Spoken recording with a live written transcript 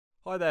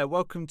Hi there,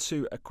 welcome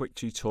to a quick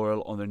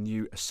tutorial on the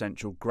new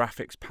Essential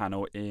Graphics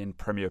panel in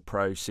Premiere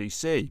Pro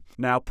CC.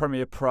 Now,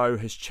 Premiere Pro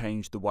has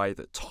changed the way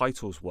that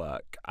titles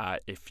work.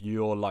 If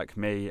you're like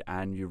me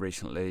and you're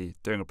recently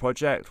doing a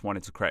project,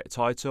 wanted to create a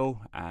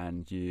title,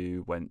 and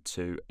you went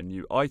to a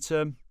new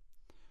item,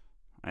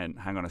 and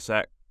hang on a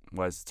sec,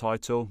 where's the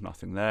title?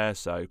 Nothing there,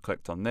 so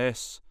clicked on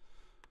this,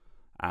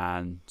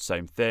 and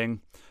same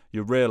thing.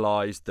 You'll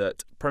realise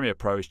that Premiere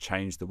Pro has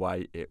changed the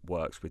way it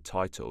works with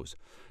titles.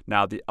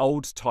 Now, the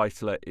old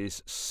titler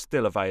is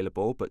still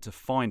available, but to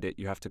find it,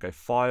 you have to go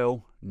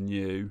File,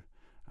 New,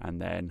 and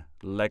then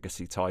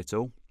Legacy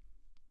Title.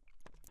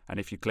 And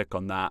if you click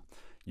on that,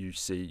 you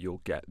see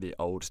you'll get the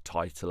old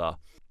titler.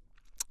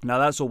 Now,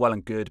 that's all well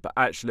and good, but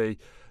actually,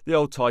 the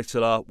old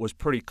titler was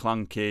pretty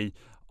clunky.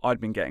 I'd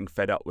been getting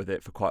fed up with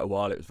it for quite a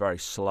while. It was very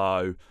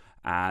slow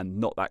and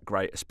not that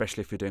great,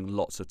 especially if you're doing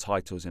lots of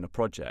titles in a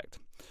project.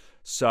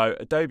 So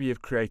Adobe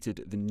have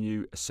created the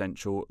new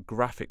Essential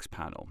Graphics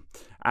panel.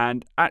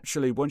 And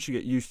actually, once you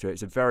get used to it,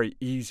 it's a very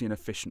easy and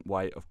efficient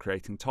way of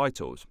creating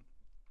titles.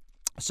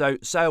 So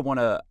say I want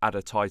to add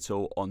a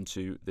title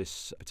onto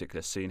this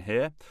particular scene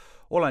here.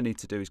 All I need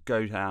to do is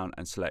go down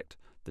and select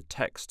the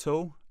text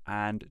tool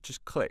and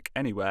just click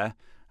anywhere,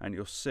 and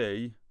you'll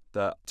see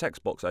the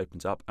text box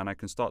opens up and I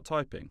can start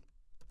typing.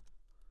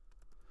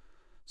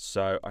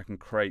 So I can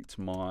create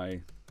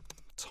my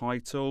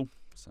title.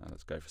 So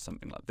let's go for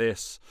something like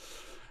this.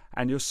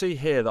 And you'll see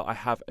here that I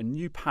have a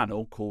new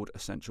panel called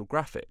Essential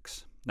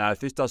Graphics. Now, if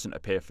this doesn't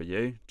appear for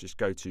you, just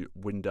go to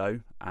Window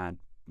and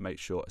make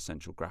sure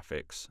Essential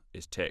Graphics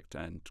is ticked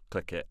and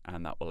click it,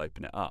 and that will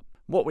open it up.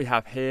 What we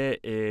have here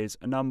is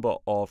a number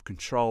of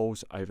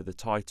controls over the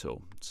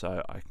title.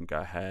 So I can go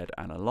ahead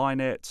and align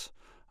it.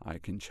 I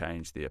can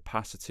change the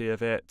opacity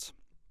of it.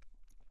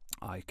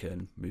 I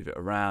can move it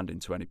around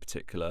into any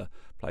particular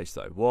place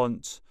that I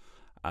want.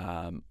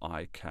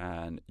 I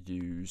can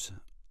use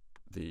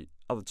the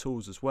other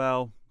tools as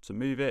well to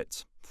move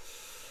it,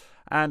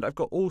 and I've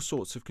got all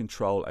sorts of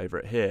control over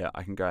it here.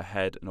 I can go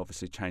ahead and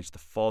obviously change the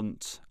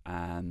font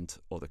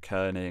or the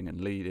kerning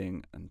and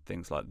leading and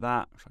things like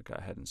that. If I go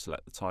ahead and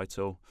select the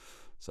title,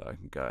 so I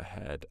can go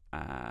ahead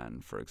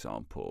and, for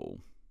example,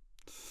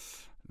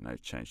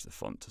 change the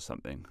font to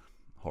something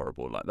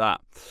horrible like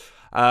that.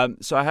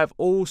 So I have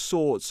all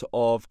sorts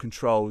of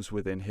controls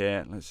within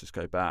here. Let's just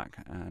go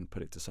back and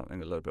put it to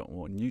something a little bit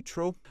more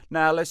neutral.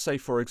 Now, let's say,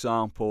 for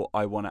example,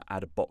 I want to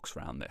add a box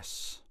around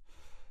this.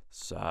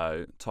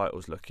 So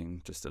title's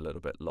looking just a little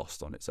bit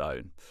lost on its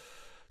own.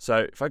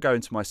 So if I go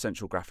into my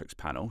Essential Graphics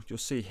panel, you'll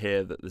see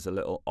here that there's a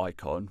little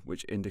icon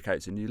which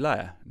indicates a new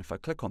layer. And if I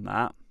click on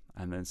that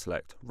and then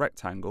select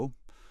rectangle,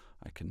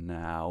 I can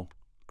now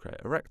create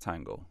a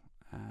rectangle.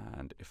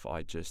 And if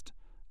I just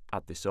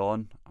add this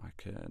on, I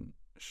can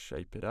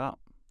shape it up,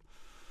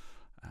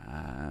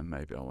 and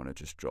maybe I want to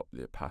just drop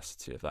the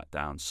opacity of that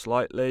down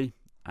slightly,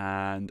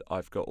 and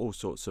I've got all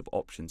sorts of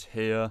options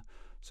here.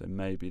 So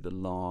maybe the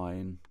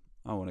line,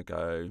 I want to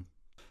go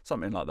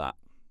something like that,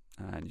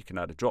 and you can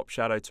add a drop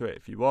shadow to it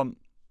if you want.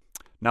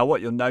 Now,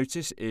 what you'll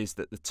notice is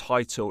that the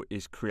title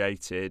is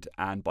created,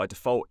 and by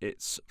default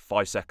it's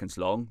 5 seconds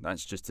long.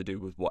 That's just to do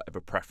with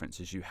whatever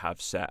preferences you have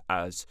set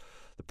as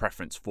the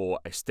preference for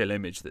a still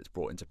image that's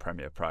brought into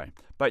Premiere Pro.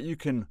 But you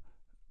can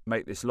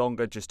make this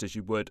longer just as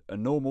you would a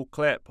normal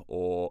clip,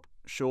 or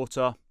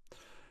shorter.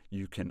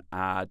 You can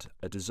add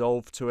a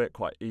dissolve to it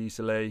quite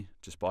easily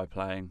just by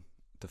playing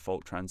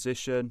default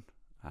transition,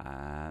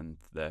 and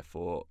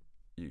therefore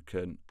you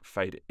can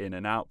fade it in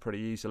and out pretty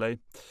easily.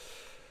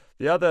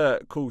 The other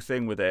cool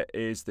thing with it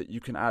is that you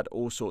can add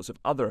all sorts of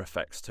other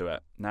effects to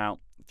it. Now,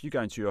 if you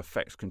go into your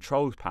Effects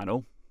Controls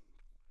panel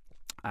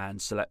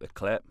and select the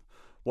clip,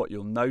 what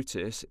you'll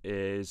notice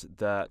is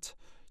that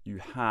you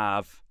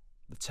have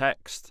the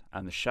text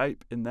and the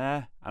shape in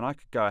there, and I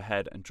could go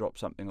ahead and drop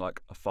something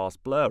like a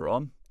fast blur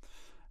on,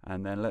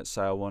 and then let's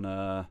say I want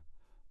to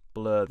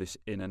blur this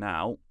in and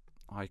out.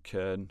 I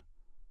can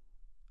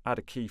add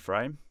a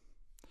keyframe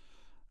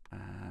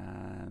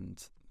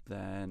and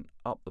then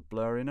up the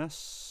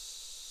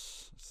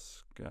blurriness.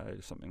 Let's go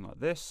something like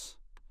this,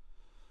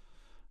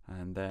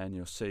 and then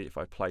you'll see if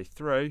I play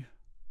through,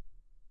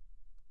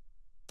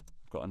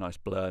 I've got a nice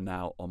blur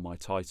now on my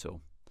title.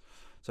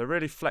 So a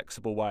really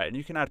flexible way, and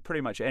you can add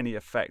pretty much any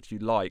effect you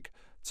like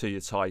to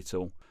your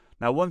title.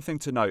 Now, one thing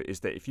to note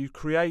is that if you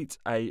create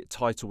a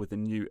title with a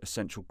new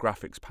Essential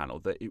Graphics panel,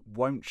 that it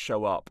won't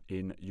show up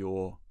in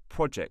your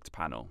project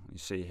panel. You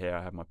see here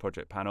I have my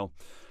project panel,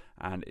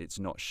 and it's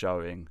not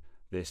showing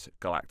this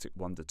Galactic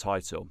Wonder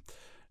title.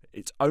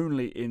 It's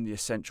only in the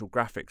Essential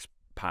Graphics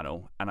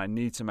panel, and I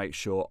need to make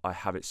sure I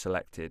have it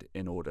selected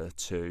in order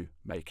to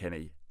make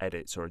any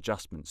edits or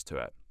adjustments to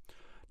it.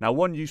 Now,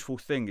 one useful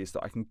thing is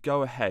that I can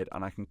go ahead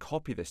and I can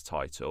copy this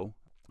title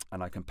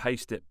and I can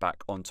paste it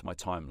back onto my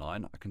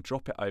timeline. I can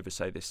drop it over,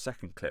 say, this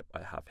second clip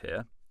I have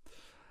here.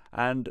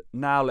 And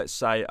now let's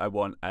say I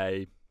want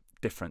a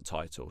different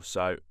title.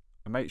 So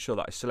I make sure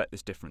that I select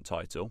this different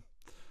title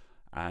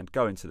and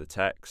go into the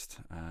text,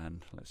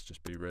 and let's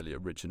just be really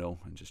original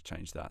and just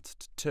change that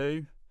to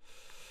 2.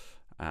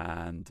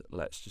 And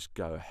let's just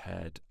go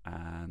ahead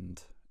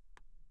and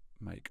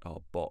make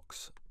our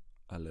box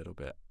a little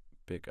bit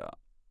bigger,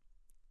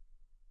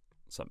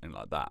 something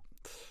like that.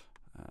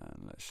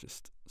 And let's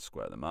just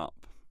square them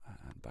up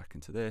and back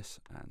into this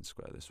and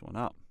square this one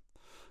up.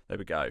 There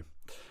we go.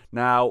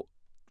 Now,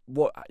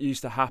 what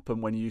used to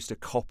happen when you used to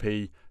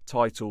copy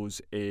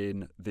titles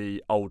in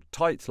the old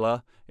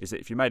titler is that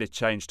if you made a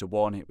change to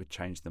one, it would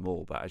change them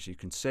all. But as you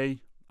can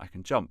see, I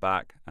can jump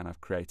back and I've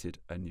created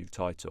a new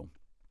title.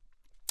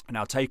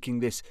 Now,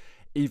 taking this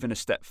even a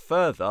step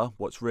further,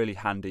 what's really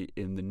handy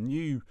in the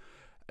new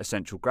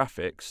Essential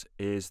Graphics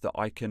is that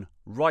I can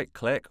right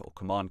click or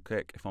command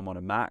click if I'm on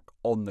a Mac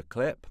on the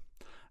clip,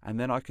 and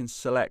then I can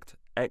select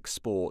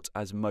export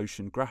as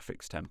motion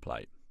graphics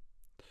template.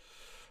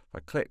 If I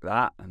click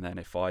that, and then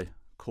if I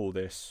call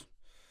this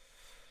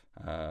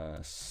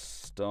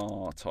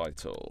star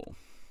title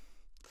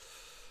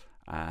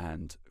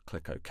and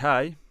click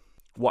OK,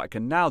 what I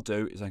can now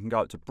do is I can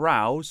go up to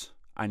browse,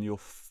 and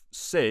you'll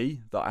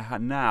see that I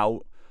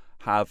now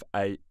have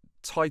a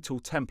title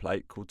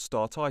template called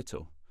star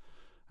title.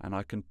 And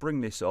I can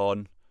bring this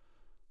on,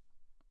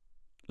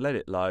 let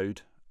it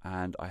load,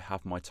 and I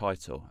have my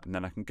title. And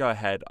then I can go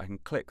ahead, I can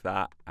click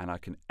that, and I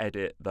can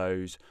edit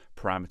those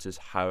parameters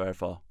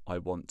however I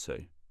want to.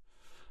 And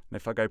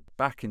if I go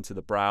back into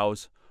the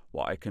browse,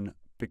 what I can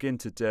begin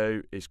to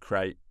do is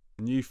create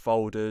new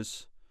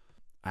folders,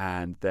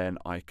 and then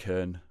I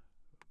can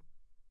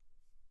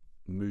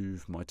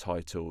move my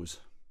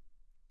titles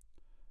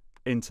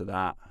into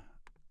that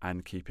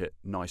and keep it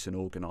nice and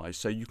organized.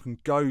 So you can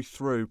go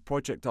through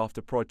project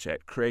after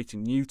project,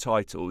 creating new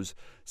titles,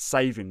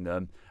 saving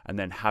them, and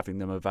then having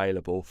them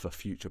available for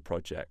future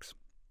projects.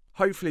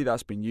 Hopefully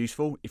that's been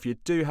useful. If you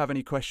do have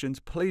any questions,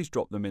 please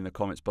drop them in the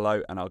comments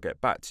below and I'll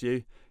get back to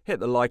you. Hit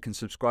the like and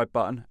subscribe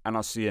button, and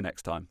I'll see you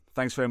next time.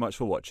 Thanks very much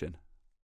for watching.